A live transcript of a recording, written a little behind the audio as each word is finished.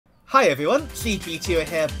Hi everyone, CGTO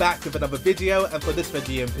here, back with another video, and for this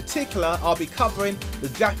video in particular I'll be covering the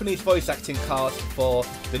Japanese voice acting cast for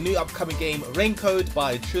the new upcoming game Raincode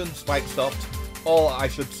by Chun Spikesoft, or I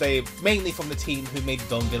should say mainly from the team who made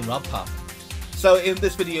Danganronpa. So in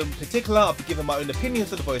this video in particular I'll be giving my own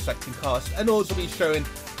opinions of the voice acting cast and also be showing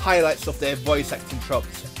highlights of their voice acting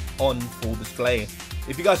chops on full display.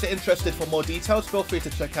 If you guys are interested for more details, feel free to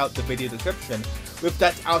check out the video description. With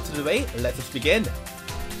that out of the way, let us begin.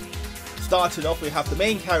 Starting off, we have the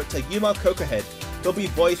main character Yuma Kokohead. He'll be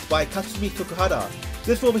voiced by Katsumi Fukuhara.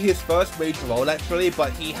 This will be his first major role actually,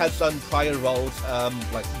 but he has done prior roles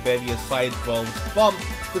like various side roles from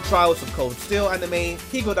the Trials of Cold Steel anime,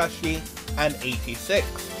 Higurashi, and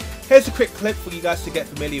 86. Here's a quick clip for you guys to get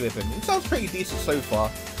familiar with him. He sounds pretty decent so far,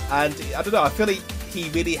 and I don't know, I feel like he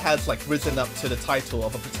really has like risen up to the title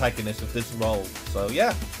of a protagonist of this role. So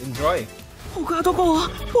yeah, enjoy.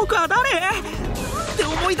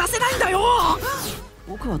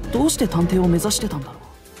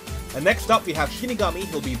 And next up we have Shinigami,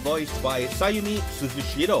 who'll be voiced by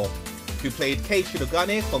Suzushiro, who played Kei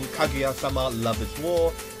Shirogane from Kaguya-sama Love is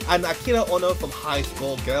War, and Akira from High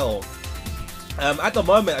Score Girl. At the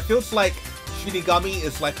moment, it feels like Shinigami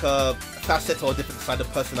is like a facet or a different side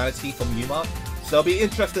of personality from Yuma, so it'll be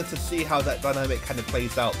interesting to see how that dynamic kind of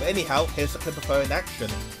plays out. But anyhow, here's a clip of her in action.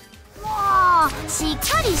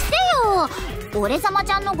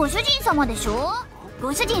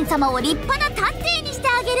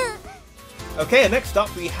 Okay, and next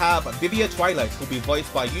up we have Vivia Twilight, who'll be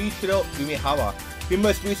voiced by Yuichiro Umehara, who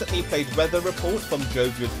most recently played Weather Report from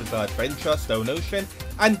Jojo's Bizarre Adventure, Stone Ocean,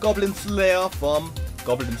 and Goblin Slayer from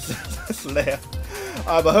Goblin Slayer.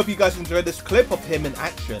 I hope you guys enjoyed this clip of him in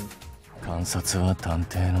action.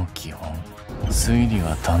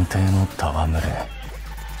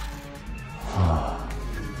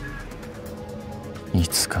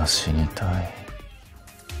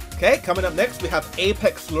 Okay, coming up next we have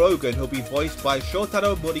Apex Logan, who'll be voiced by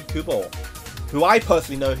Shotaro Morikubo, who I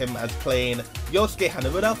personally know him as playing Yosuke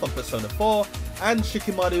Hanamura from Persona 4 and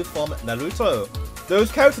Shikamaru from Naruto.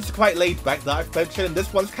 Those characters are quite laid back that I've mentioned, and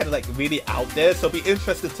this one's kind of like really out there, so it'll be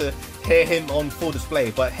interesting to hear him on full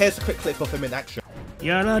display. But here's a quick clip of him in action.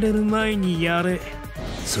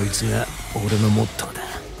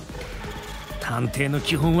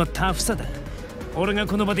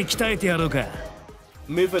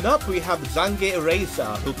 Moving up, we have Zange Eraser,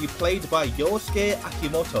 who'll be played by Yosuke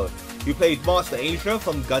Akimoto, who played Master Asia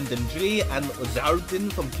from Gundam G and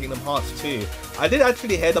Zardin from Kingdom Hearts 2. I did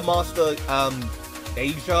actually hear the Master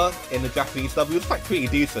Asia in the Japanese dub. It was like pretty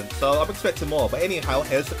decent, so I'm expecting more. But anyhow,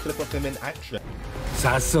 here's a clip of him in action.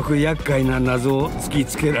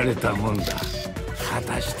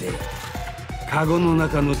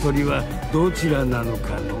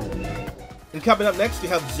 And coming up next, we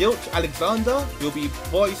have Zilch Alexander, who will be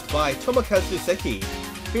voiced by Tomokazu Seki,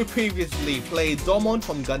 who previously played Domon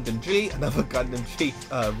from Gundam G, another Gundam G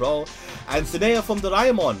role, and Tsuneya from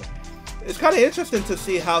Doraemon. It's kind of interesting to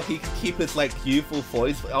see how he can keep his like youthful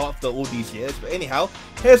voice after all these years, but anyhow,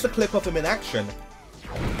 here's a clip of him in action.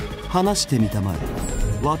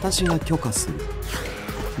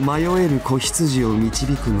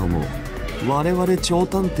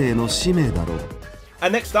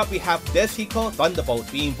 And next up we have Deshiko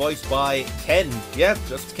Thunderbolt, being voiced by Ken, yeah,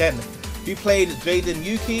 just Ken, who played Jaden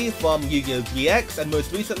Yuki from Yu-Gi-Oh! GX and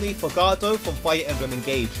most recently Fogado from Fire Emblem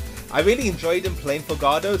Engage. I really enjoyed him playing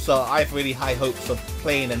Fogado, so I have really high hopes of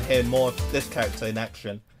playing and hearing more of this character in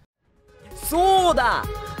action.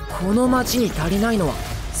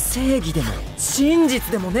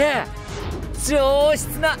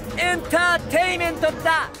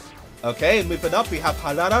 Okay, moving up, we have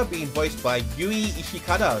Harada being voiced by Yui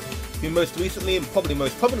Ishikada, who most recently and probably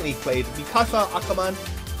most prominently played Mikasa Akaman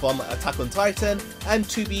from Attack on Titan and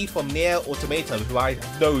 2B from Nier Automata, who I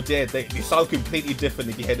know did. They sound completely different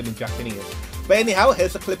if you hear them in Japanese. But anyhow,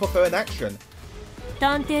 here's a clip of her in action.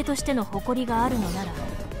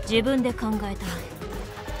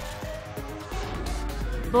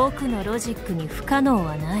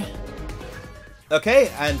 Okay,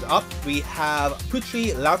 and up we have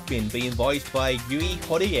Puchi Lavbin being voiced by Yui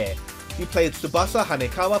Horie, who played Tsubasa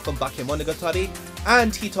Hanekawa from Bakemonogatari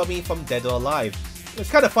and Hitomi from Dead or Alive. It's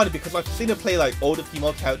kind of funny because I've seen her play like older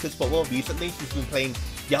female characters, but more recently she's been playing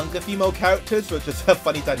younger female characters, which is a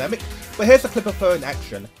funny dynamic. But here's a clip of her in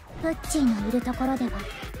action.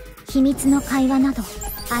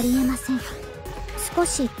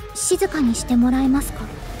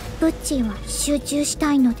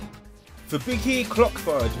 Fubuki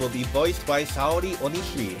Clockford will be voiced by Saori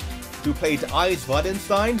Onishi, who played Ice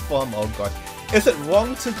Wadenstein from, oh god, Is it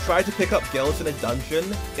wrong to try to pick up girls in a dungeon?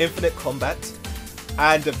 Infinite combat.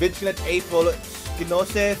 And Vigilant April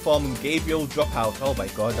Skinose from Gabriel Dropout. Oh my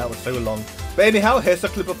god, that was so long. But anyhow, here's a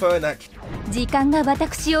clip of her in action. 時間が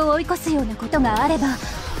私を追い越すようなことがあれば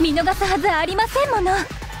見逃すはずありませんもの。は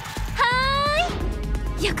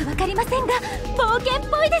ーい。よくわかりませんが冒険っ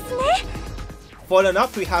ぽいですね。Following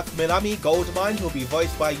up, we have Minami Goldmine, who will be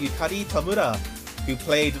voiced by Yukari Tamura, who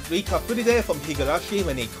played Rika Furide from Higurashi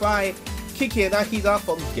When They Cry, Kiki and Akira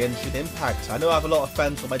from Genshin Impact. I know I have a lot of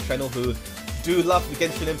fans on my channel who do love the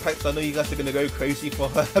Genshin Impact, so I know you guys are going to go crazy for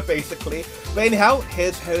her, basically. But anyhow,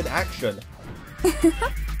 here's her in action.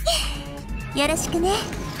 よろしくね、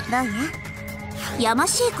どうや？やま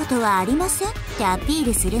しいことはありませんってアピー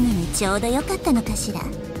ルするのにちょうどよかったのかしら。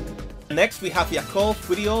Next, we have Yakuo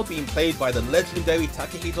Furio being played by the legendary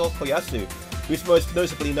Takehito Koyasu, who's most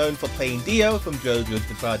notably known for playing Dio from JoJo's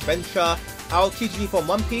Bizarre Adventure, Aokiji from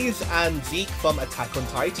One Piece, and Zeke from Attack on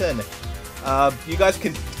Titan. You guys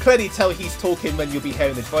can clearly tell he's talking when you'll be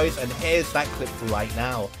hearing his voice, and here's that clip right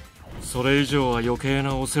now. それ以上は余計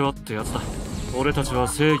なお世話ってやつだ。俺たちは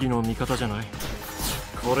正義の味方じゃない。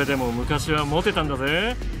これでも昔はモテたんだ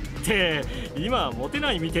ぜ。って今はモテ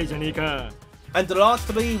ないみたいじゃねえか。And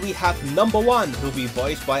lastly, we have number 1, who'll be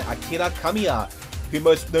voiced by Akira Kamiya, who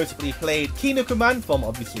most notably played Kinukuman from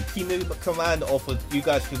obviously Kinukuman, or for you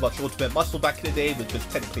guys who watched Ultimate Muscle back in the day, which was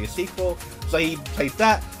technically a sequel, so he played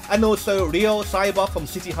that, and also Ryo Saiba from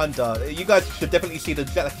City Hunter. You guys should definitely see the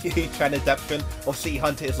Jackie Chan adaptation of City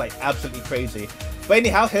Hunter, is like absolutely crazy. But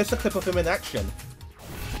anyhow, here's a clip of him in action.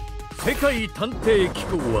 世界探偵機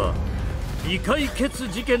構は未解決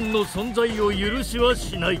事件の存在を許しは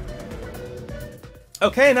しない。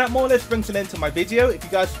 Okay, and that more or less brings an end to my video. If you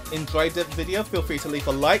guys enjoyed the video, feel free to leave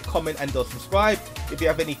a like, comment, and or subscribe. If you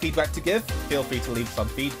have any feedback to give, feel free to leave some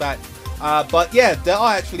feedback. But yeah, there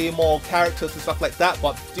are actually more characters and stuff like that,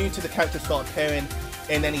 but due to the characters not appearing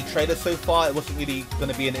in any trailer so far, it wasn't really going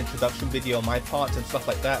to be an introduction video on my part and stuff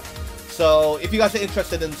like that. So if you guys are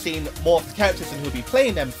interested in seeing more of the characters and who'll be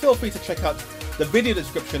playing them, feel free to check out the video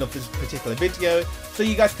description of this particular video so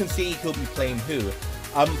you guys can see who'll be playing who.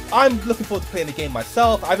 I'm looking forward to playing the game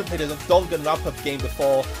myself. I haven't played a Danganronpa game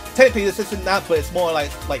before. Technically this isn't that, but it's more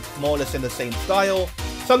like more or less in the same style.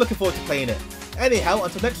 So I'm looking forward to playing it. Anyhow,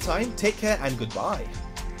 until next time, take care and goodbye.